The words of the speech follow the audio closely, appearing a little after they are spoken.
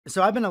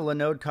So I've been a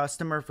Linode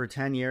customer for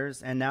 10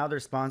 years and now they're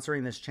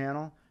sponsoring this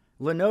channel.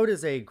 Linode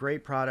is a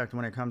great product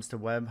when it comes to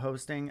web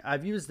hosting.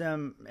 I've used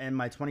them in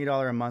my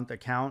 $20 a month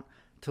account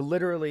to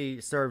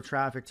literally serve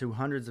traffic to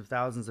hundreds of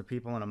thousands of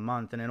people in a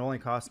month, and it only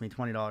costs me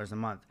 $20 a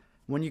month.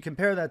 When you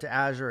compare that to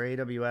Azure or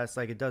AWS,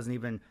 like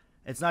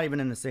it's not even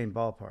in the same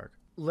ballpark.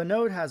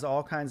 Linode has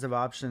all kinds of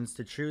options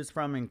to choose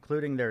from,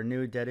 including their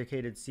new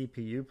dedicated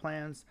CPU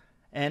plans.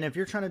 And if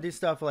you're trying to do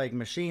stuff like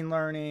machine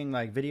learning,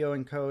 like video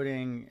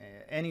encoding,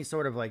 any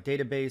sort of like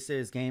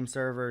databases, game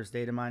servers,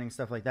 data mining,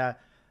 stuff like that,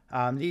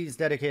 these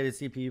dedicated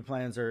CPU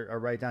plans are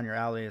right down your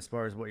alley as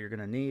far as what you're going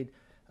to need.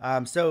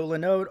 So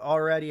Linode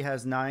already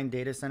has 9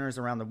 data centers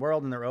around the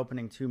world, and they're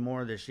opening 2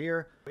 more this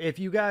year. If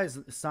you guys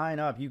sign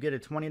up, you get a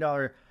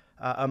 $20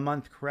 a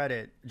month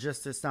credit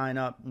just to sign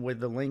up with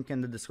the link in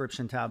the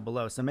description tab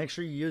below. So make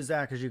sure you use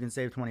that because you can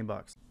save 20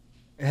 bucks.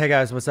 Hey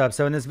guys, what's up?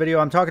 So in this video,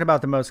 I'm talking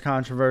about the most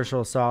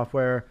controversial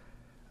software,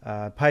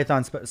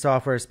 Python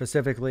software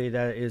specifically,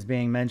 that is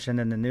being mentioned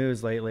in the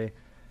news lately.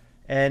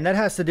 And that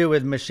has to do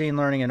with machine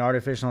learning and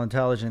artificial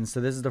intelligence.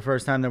 So this is the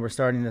first time that we're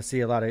starting to see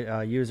a lot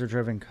of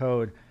user-driven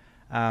code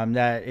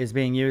that is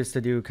being used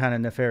to do kind of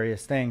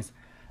nefarious things.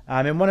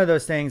 And one of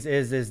those things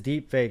is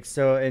deepfakes.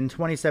 So in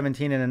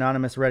 2017, an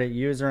anonymous Reddit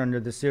user under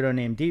the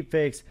pseudonym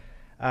Deepfakes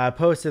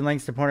posted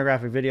links to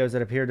pornographic videos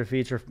that appeared to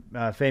feature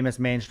famous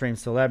mainstream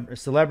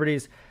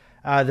celebrities.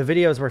 The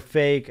videos were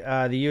fake.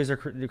 The user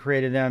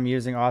created them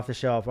using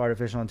off-the-shelf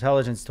artificial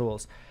intelligence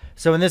tools.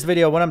 So in this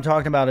video, what I'm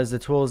talking about is the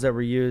tools that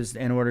were used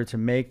in order to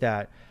make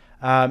that.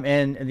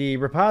 And the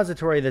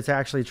repository that's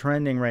actually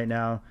trending right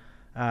now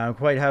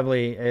quite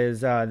heavily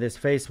is this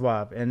face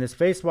swap. And this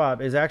face swap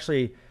is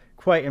actually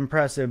quite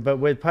impressive. But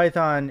with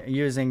Python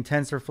using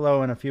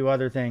TensorFlow and a few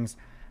other things,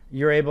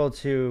 you're able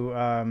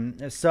to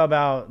sub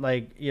out,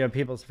 like,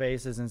 people's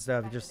faces and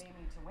stuff. Just to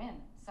win.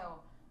 So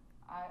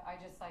I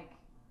just like,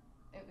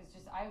 it was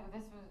just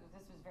this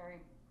was very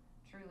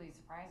truly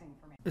surprising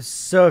for me.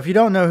 So if you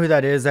don't know who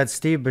that is, that's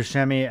Steve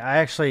Buscemi.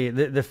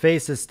 The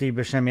face is Steve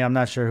Buscemi. I'm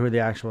not sure who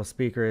the actual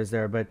speaker is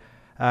there, but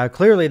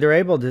clearly they're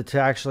able to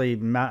actually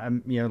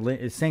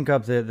sync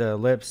up the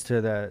lips to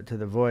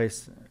the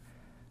voice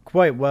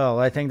quite well.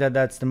 I think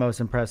that's the most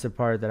impressive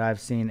part that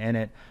I've seen in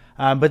it.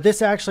 But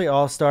this actually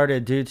all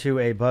started due to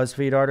a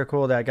BuzzFeed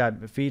article that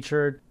got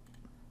featured.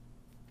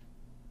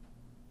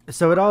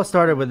 So it all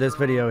started with this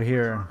video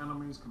here.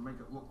 Enemies can make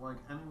it look like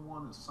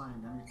anyone is saying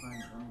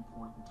anything at any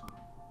point in time.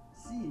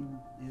 Seeing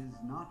is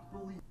not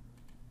believing.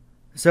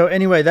 So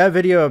anyway, that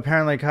video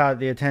apparently caught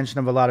the attention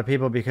of a lot of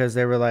people because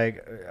they were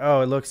like,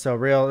 "Oh, it looks so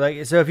real."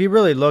 Like, so if you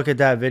really look at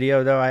that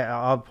video, though,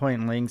 I'll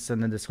point links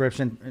in the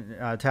description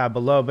tab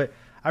below. But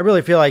I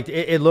really feel like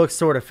it looks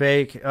sort of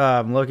fake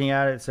looking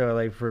at it. So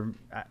like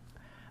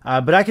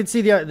but I could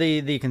see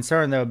the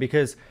concern though,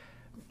 because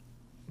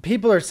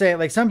people are saying,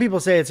 like, some people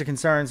say it's a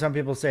concern, some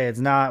people say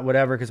it's not,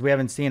 whatever, because we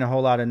haven't seen a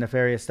whole lot of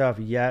nefarious stuff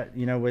yet,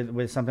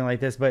 with something like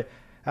this. But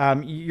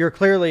you're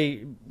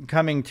clearly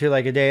coming to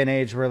like a day and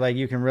age where like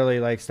you can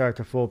really like start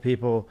to fool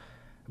people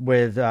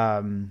with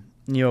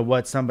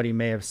what somebody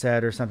may have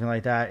said or something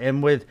like that.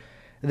 And with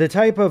the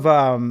type of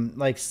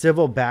like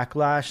civil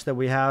backlash that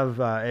we have,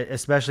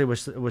 especially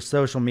with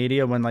social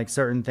media, when like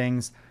certain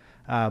things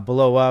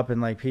blow up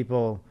and like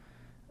people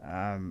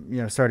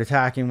start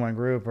attacking one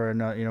group or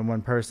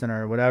one person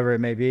or whatever it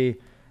may be,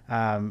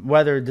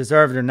 whether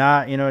deserved or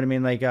not, you know what I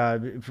mean? Like,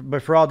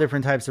 but for all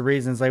different types of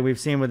reasons, like we've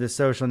seen with this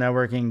social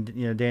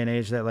networking, day and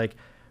age, that like,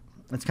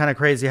 it's kind of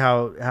crazy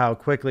how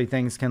quickly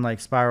things can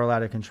like spiral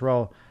out of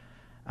control.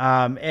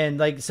 And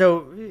like,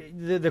 so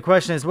the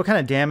question is, what kind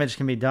of damage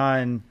can be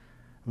done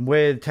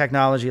with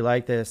technology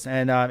like this?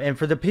 And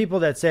for the people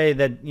that say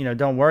that,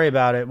 don't worry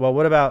about it. Well,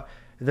 what about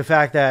the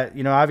fact that,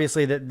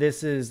 obviously that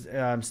this is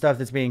stuff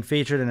that's being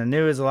featured in the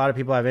news. A lot of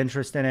people have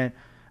interest in it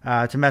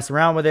to mess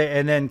around with it.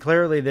 And then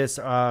clearly this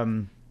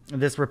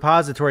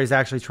repository is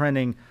actually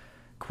trending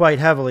quite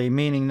heavily,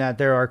 meaning that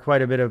there are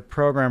quite a bit of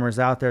programmers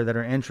out there that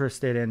are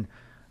interested in,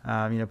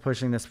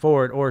 pushing this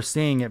forward or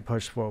seeing it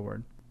pushed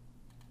forward.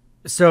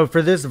 So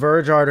for this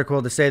Verge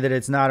article to say that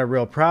it's not a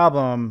real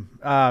problem,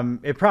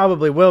 it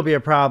probably will be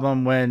a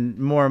problem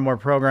when more and more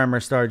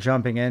programmers start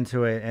jumping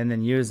into it and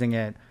then using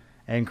it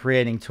and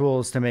creating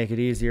tools to make it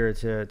easier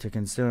to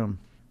consume.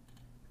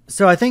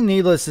 So I think,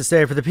 needless to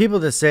say, for the people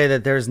to say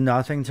that there's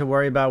nothing to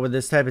worry about with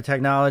this type of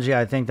technology,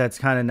 I think that's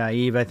kind of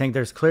naive. I think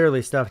there's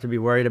clearly stuff to be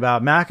worried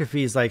about.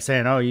 McAfee's like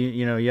saying, oh,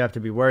 you have to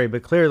be worried,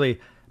 but clearly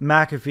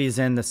McAfee's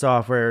in the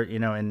software,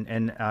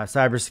 and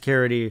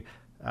cybersecurity.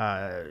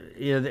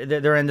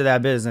 They're into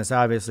that business,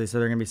 obviously, so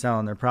they're going to be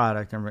selling their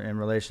product in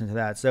relation to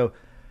that. So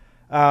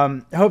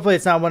hopefully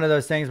it's not one of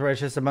those things where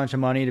it's just a bunch of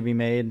money to be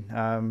made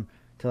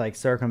to like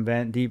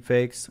circumvent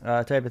deepfakes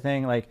type of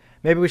thing. Like,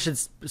 maybe we should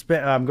go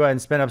ahead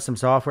and spin up some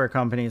software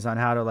companies on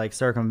how to like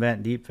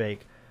circumvent deepfake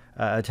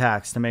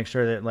attacks to make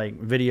sure that like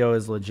video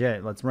is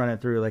legit. Let's run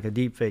it through like a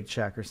deepfake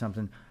check or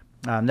something.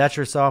 That's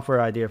your software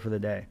idea for the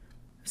day.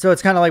 So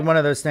it's kind of like one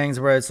of those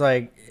things where it's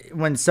like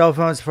when cell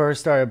phones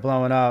first started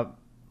blowing up,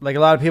 like a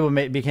lot of people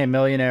became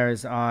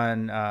millionaires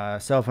on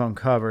cell phone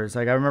covers.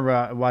 Like I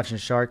remember watching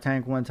Shark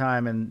Tank one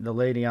time, and the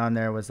lady on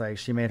there was like,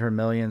 she made her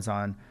millions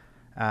on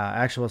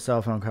actual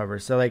cell phone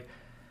covers. So like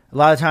a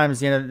lot of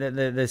times, you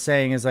know, the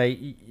saying is like,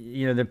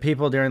 you know, the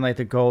people during like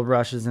the gold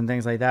rushes and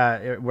things like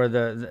that, where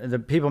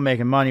the people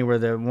making money were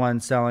the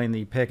ones selling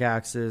the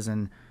pickaxes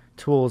and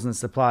tools and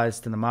supplies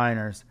to the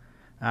miners.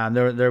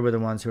 They were the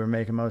ones who were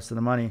making most of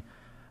the money.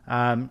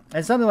 And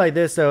something like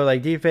this, though,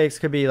 like deepfakes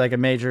could be like a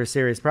major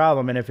serious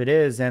problem. And if it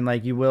is, then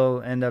like you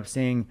will end up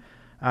seeing,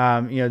 you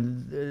know,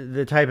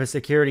 the type of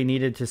security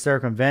needed to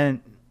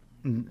circumvent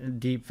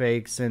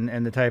deepfakes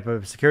and the type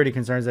of security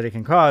concerns that it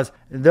can cause.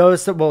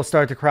 Those will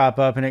start to crop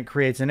up, and it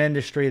creates an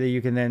industry that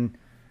you can then,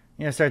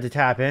 you know, start to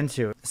tap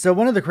into. So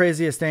one of the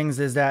craziest things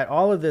is that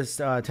all of this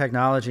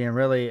technology and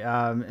really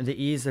the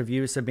ease of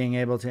use of being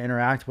able to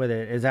interact with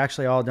it is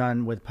actually all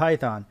done with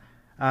Python.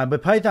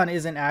 But Python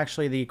isn't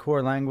actually the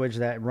core language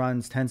that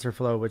runs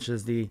TensorFlow, which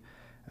is the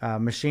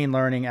machine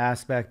learning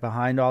aspect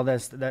behind all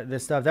this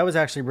stuff. That was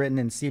actually written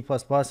in C++.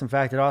 In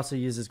fact, it also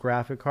uses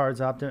graphic card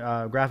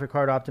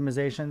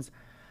optimizations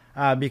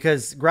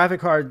because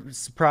graphic card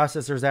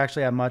processors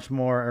actually have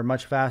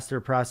much faster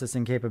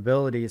processing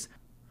capabilities.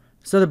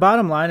 So the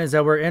bottom line is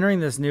that we're entering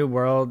this new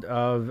world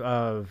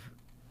of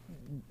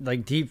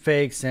like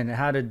deepfakes and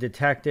how to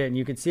detect it. And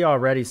you can see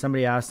already,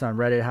 somebody asked on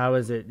Reddit, how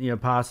is it, you know,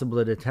 possible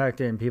to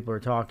detect it? And people are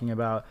talking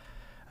about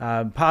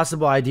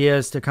possible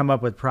ideas to come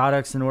up with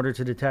products in order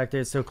to detect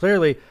it. So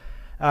clearly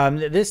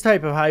this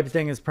type of hype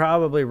thing is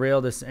probably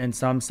real in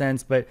some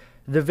sense, but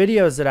the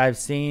videos that I've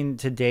seen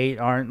to date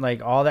aren't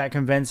like all that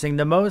convincing.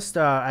 The most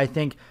I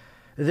think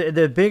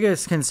the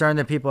biggest concern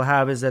that people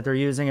have is that they're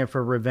using it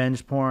for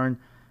revenge porn,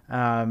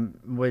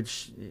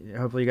 which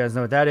hopefully you guys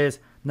know what that is.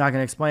 I'm not going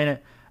to explain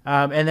it.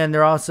 And then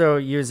they're also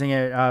using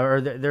it,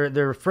 or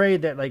they're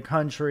afraid that like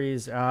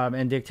countries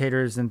and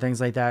dictators and things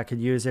like that could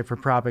use it for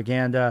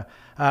propaganda,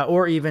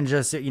 or even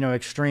just, you know,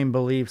 extreme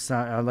beliefs,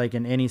 like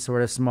in any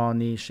sort of small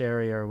niche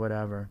area or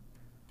whatever.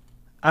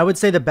 I would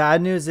say the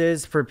bad news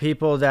is for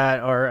people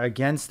that are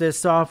against this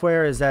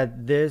software is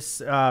that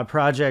this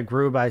project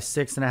grew by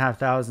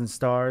 6,500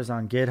 stars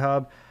on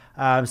GitHub.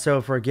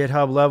 So for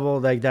GitHub level,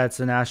 like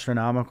that's an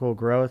astronomical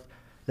growth.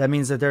 That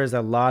means that there's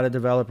a lot of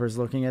developers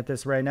looking at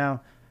this right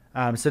now.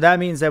 So that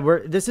means that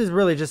this is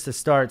really just a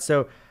start.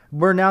 So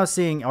we're now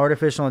seeing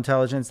artificial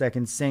intelligence that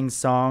can sing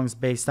songs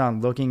based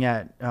on looking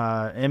at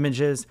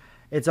images.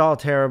 It's all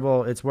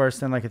terrible. It's worse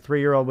than like a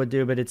 3-year-old would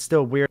do, but it's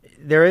still weird.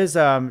 There is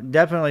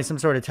definitely some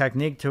sort of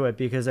technique to it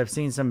because I've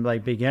seen some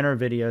like beginner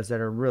videos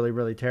that are really,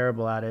 really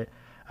terrible at it.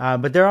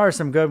 But there are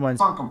some good ones.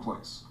 Sunken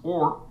place.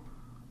 Or,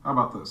 how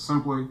about this?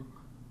 Simply,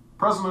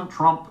 President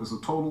Trump is a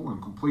total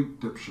and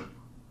complete dipshit.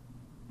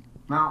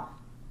 Now,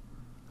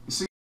 you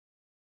see,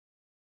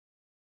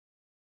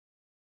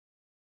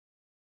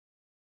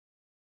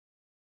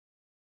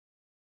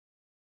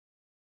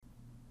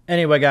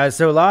 anyway, guys,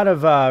 so a lot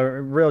of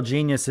real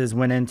geniuses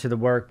went into the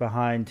work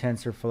behind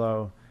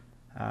TensorFlow,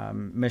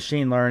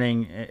 machine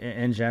learning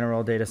in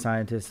general, data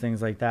scientists,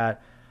 things like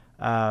that.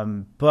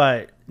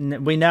 But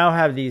we now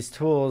have these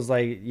tools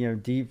like, you know,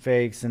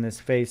 deepfakes and this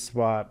face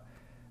swap.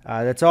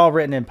 That's all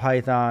written in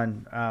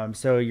Python.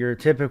 So your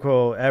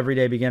typical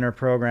everyday beginner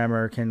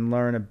programmer can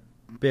learn a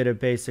bit of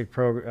basic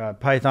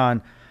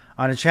Python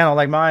on a channel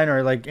like mine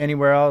or like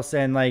anywhere else,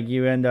 and like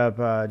you end up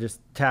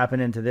just tapping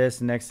into this,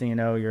 and next thing you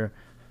know, you're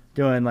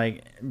doing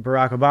like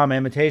Barack Obama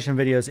imitation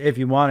videos if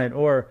you want it,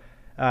 or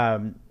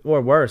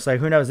worse. Like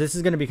who knows? This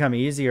is going to become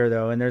easier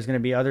though, and there's going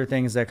to be other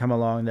things that come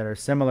along that are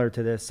similar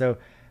to this. So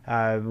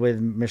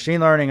with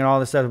machine learning and all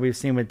the stuff that we've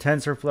seen with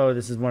TensorFlow,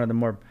 this is one of the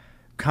more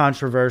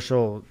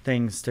controversial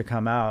things to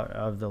come out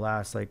of the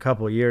last like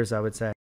couple of years, I would say.